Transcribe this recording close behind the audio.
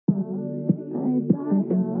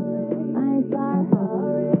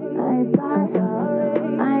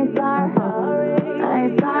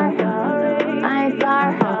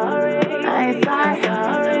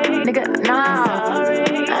Hey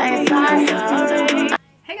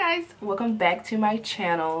guys, welcome back to my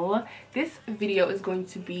channel. This video is going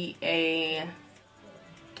to be a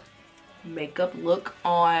makeup look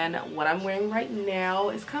on what I'm wearing right now.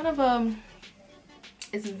 It's kind of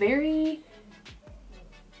it's very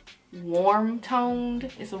warm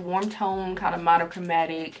toned. It's a warm tone, kind of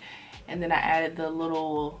monochromatic, and then I added the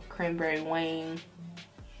little cranberry wing.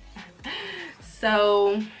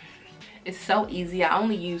 So it's so easy. I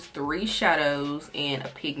only use 3 shadows and a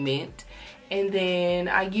pigment, and then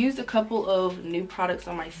I used a couple of new products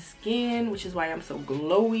on my skin, which is why I'm so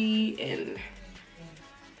glowy and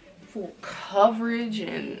full coverage.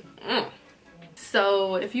 And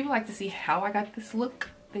so if you would like to see how I got this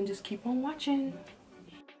look, then just keep on watching.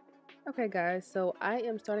 Okay guys, so I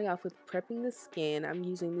am starting off with prepping the skin. I'm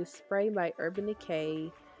using this spray by Urban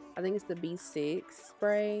Decay. I think it's the B6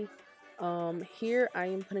 spray. Here I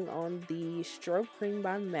am putting on the Strobe Cream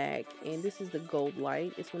by MAC, and this is the Gold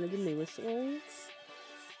Light. It's one of the newest ones.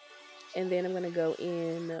 And then I'm going to go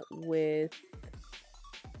in with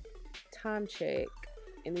Time Check,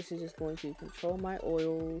 and this is just going to control my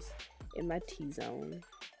oils in my T-zone.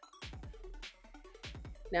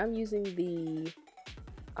 Now I'm using the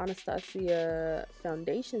Anastasia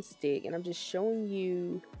foundation stick, and I'm just showing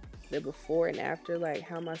you the before and after, like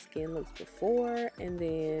how my skin looks before, and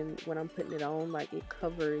then when I'm putting it on, like it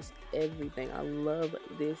covers everything. I love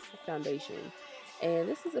this foundation, and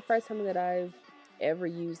this is the first time that I've ever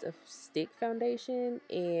used a stick foundation,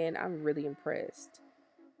 and I'm really impressed.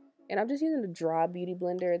 And I'm just using the dry beauty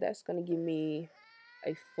blender. That's going to give me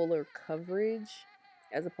a fuller coverage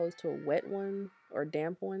as opposed to a wet one or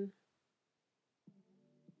damp one.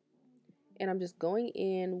 And I'm just going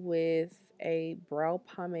in with a brow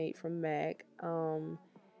pomade from MAC.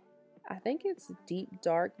 I think it's Deep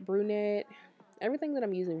Dark Brunette. Everything that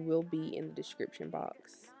I'm using will be in the description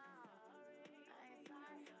box.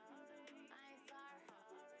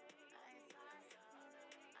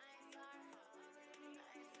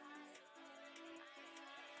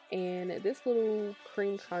 And this little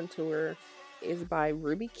cream contour is by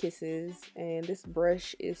Ruby Kisses, and this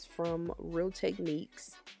brush is from Real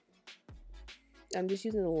Techniques. I'm just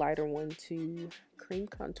using the lighter one to cream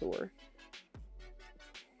contour.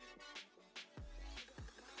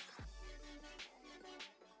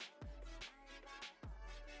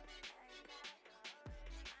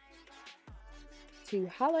 To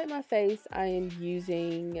highlight my face, I am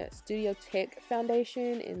using Studio Tech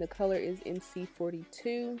foundation, and the color is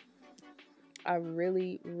NC42. I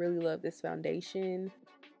really love this foundation.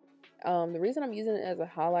 The reason I'm using it as a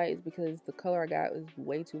highlight is because the color I got was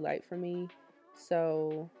way too light for me.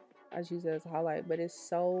 So I just use it as a highlight, but it's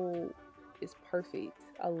perfect.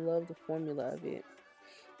 I love the formula of it.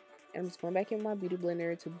 And I'm just going back in my beauty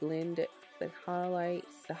blender to blend the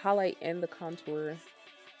highlight and the contour.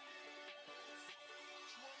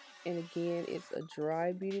 And again, it's a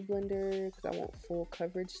dry beauty blender because I want full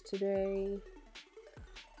coverage today.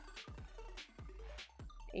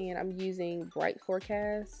 And I'm using Bright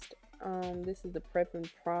Forecast. This is the Prep and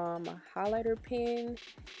Prom highlighter pen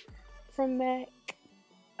from MAC.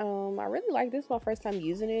 I really like this. My first time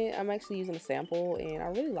using it. I'm actually using a sample, and I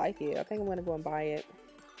really like it. I think I'm gonna go and buy it.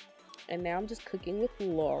 And now I'm just cooking with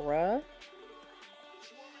Laura.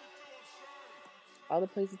 All the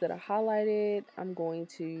places that I highlighted, I'm going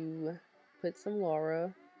to put some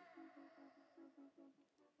Laura.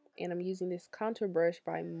 And I'm using this contour brush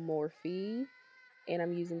by Morphe, and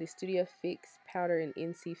I'm using the Studio Fix powder in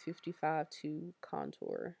NC55 to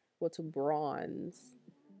contour, well, to bronze.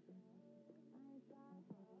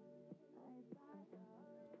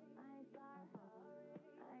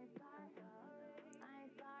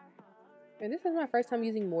 And this is my first time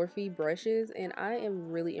using Morphe brushes, and I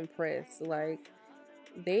am really impressed. Like,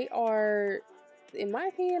 they are, in my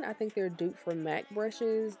opinion, I think they're dupe for MAC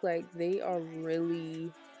brushes. Like, they are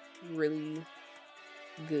really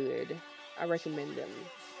good. I recommend them.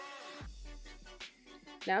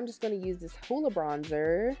 Now I'm just going to use this HOOLA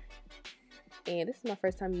bronzer, and this is my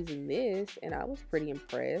first time using this, and I was pretty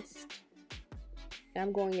impressed. Now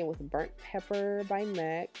I'm going in with Burnt Pepper by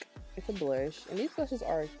MAC. It's a blush, and these blushes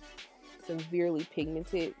are severely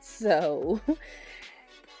pigmented, so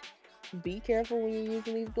be careful when you're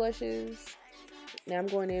using these blushes. Now I'm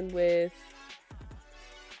going in with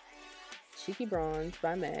Cheeky Bronze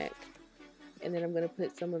by MAC, and then I'm going to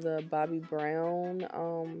put some of the Bobbi Brown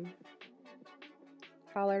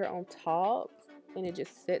highlighter on top, and it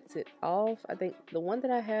just sets it off. I think the one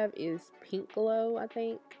that I have is Pink Glow, I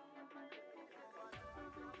think.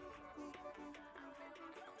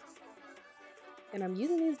 And I'm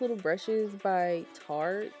using these little brushes by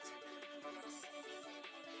Tarte.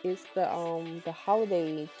 It's the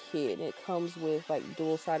holiday kit, and it comes with like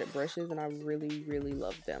dual-sided brushes, and I really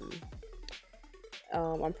love them.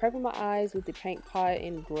 I'm prepping my eyes with the paint pot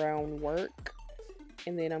in Groundwork,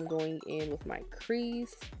 and then I'm going in with my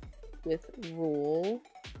crease with Rule.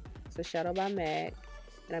 It's a shadow by MAC,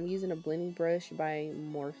 and I'm using a blending brush by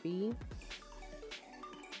Morphe.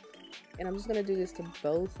 And I'm just going to do this to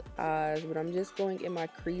both eyes, but I'm just going in my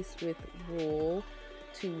crease with Rule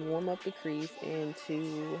to warm up the crease and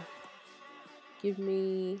to give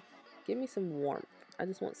me some warmth. I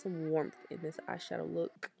just want some warmth in this eyeshadow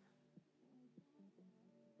look.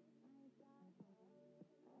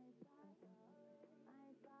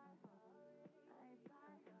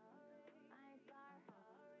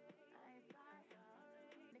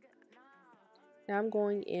 Now I'm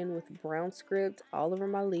going in with BROWNSCRIPT all over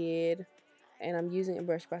my lid, and I'm using a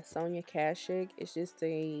brush by Sonia Kashuk. It's just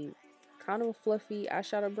a kind of a fluffy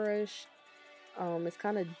eyeshadow brush. It's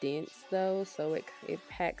kind of dense though, so it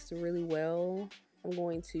packs really well. I'm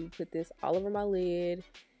going to put this all over my lid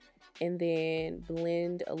and then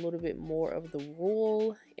blend a little bit more of the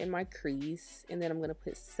Rule in my crease, and then I'm going to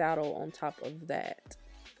put Saddle on top of that.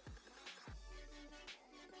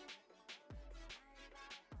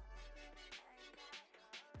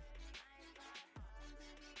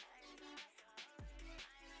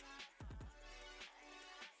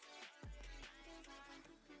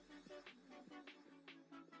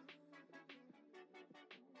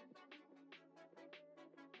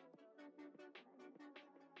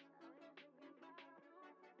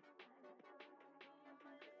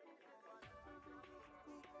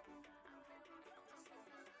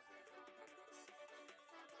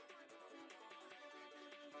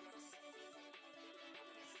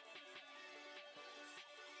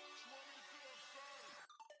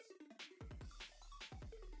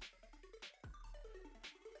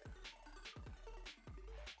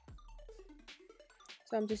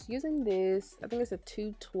 So I'm just using this, I think it's a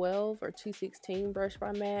 212 or 216 brush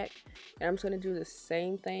by MAC, and I'm just going to do the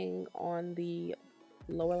same thing on the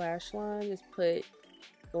lower lash line. Just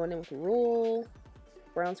going in with Rule,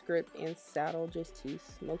 BROWNSCRIPT, and Saddle just to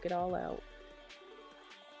smoke it all out.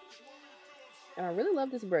 And I really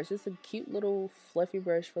love this brush. It's a cute little fluffy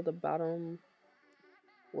brush for the bottom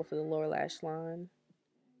or for the lower lash line.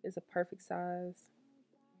 It's a perfect size.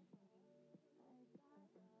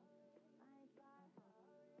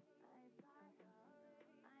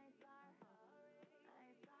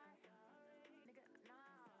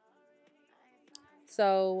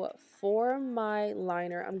 So for my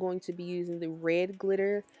liner, I'm going to be using the red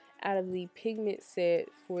glitter out of the pigment set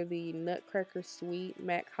for the Nutcracker Sweet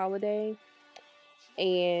MAC Holiday.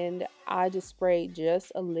 And I just sprayed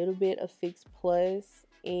just a little bit of Fix Plus,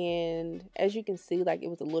 and as you can see, like, it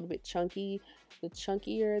was a little bit chunky. The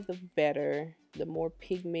chunkier the better, the more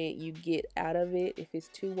pigment you get out of it. If it's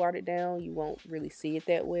too watered down, you won't really see it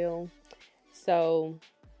that well. So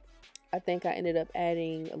I think I ended up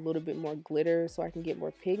adding a little bit more glitter so I can get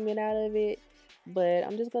more pigment out of it. But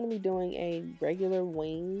I'm just going to be doing a regular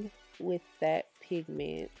wing with that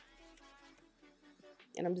pigment.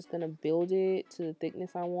 And I'm just going to build it to the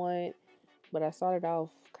thickness I want. But I started off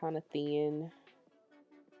kind of thin.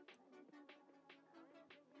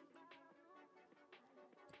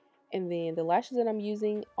 And then the lashes that I'm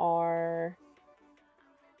using are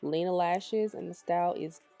LENA lashes, and the style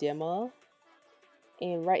is DIMMA.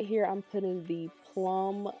 And right here I'm putting the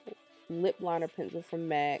Plum lip liner pencil from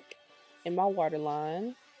MAC in my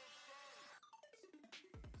waterline.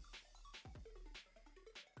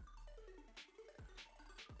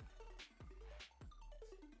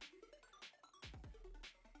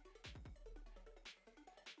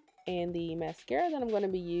 And the mascara that I'm going to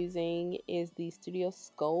be using is the Studio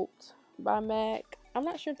Sculpt by MAC. I'm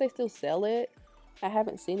not sure if they still sell it. I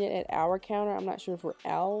haven't seen it at our counter. I'm not sure if we're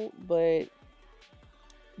out, but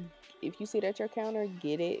if you see it at your counter,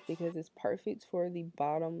 get it because it's perfect for the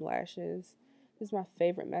bottom lashes. This is my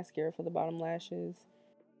favorite mascara for the bottom lashes.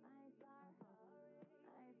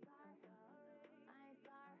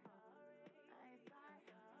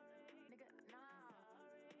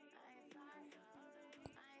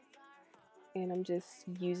 And I'm just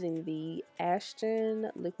using the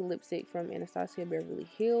Ashton liquid lipstick from Anastasia Beverly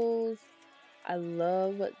Hills. I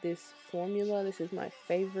love this formula. This is my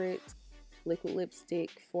favorite liquid lipstick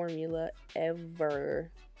formula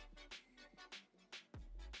ever.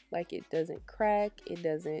 Like, it doesn't crack,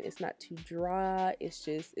 it's not too dry, it's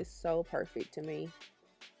so perfect to me.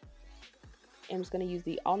 I'm just going to use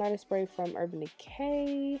the All Nighter spray from Urban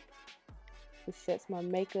Decay. It sets my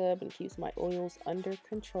makeup and keeps my oils under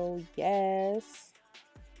control. Yes.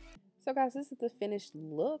 So guys, this is the finished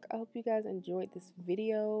look. I hope you guys enjoyed this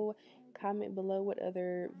video. Comment below what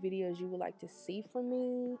other videos you would like to see from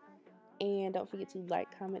me. And don't forget to like,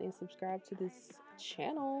 comment, and subscribe to this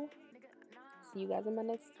channel. See you guys in my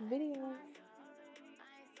next video.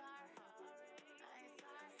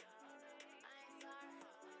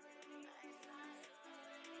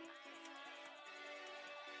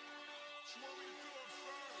 Smokey.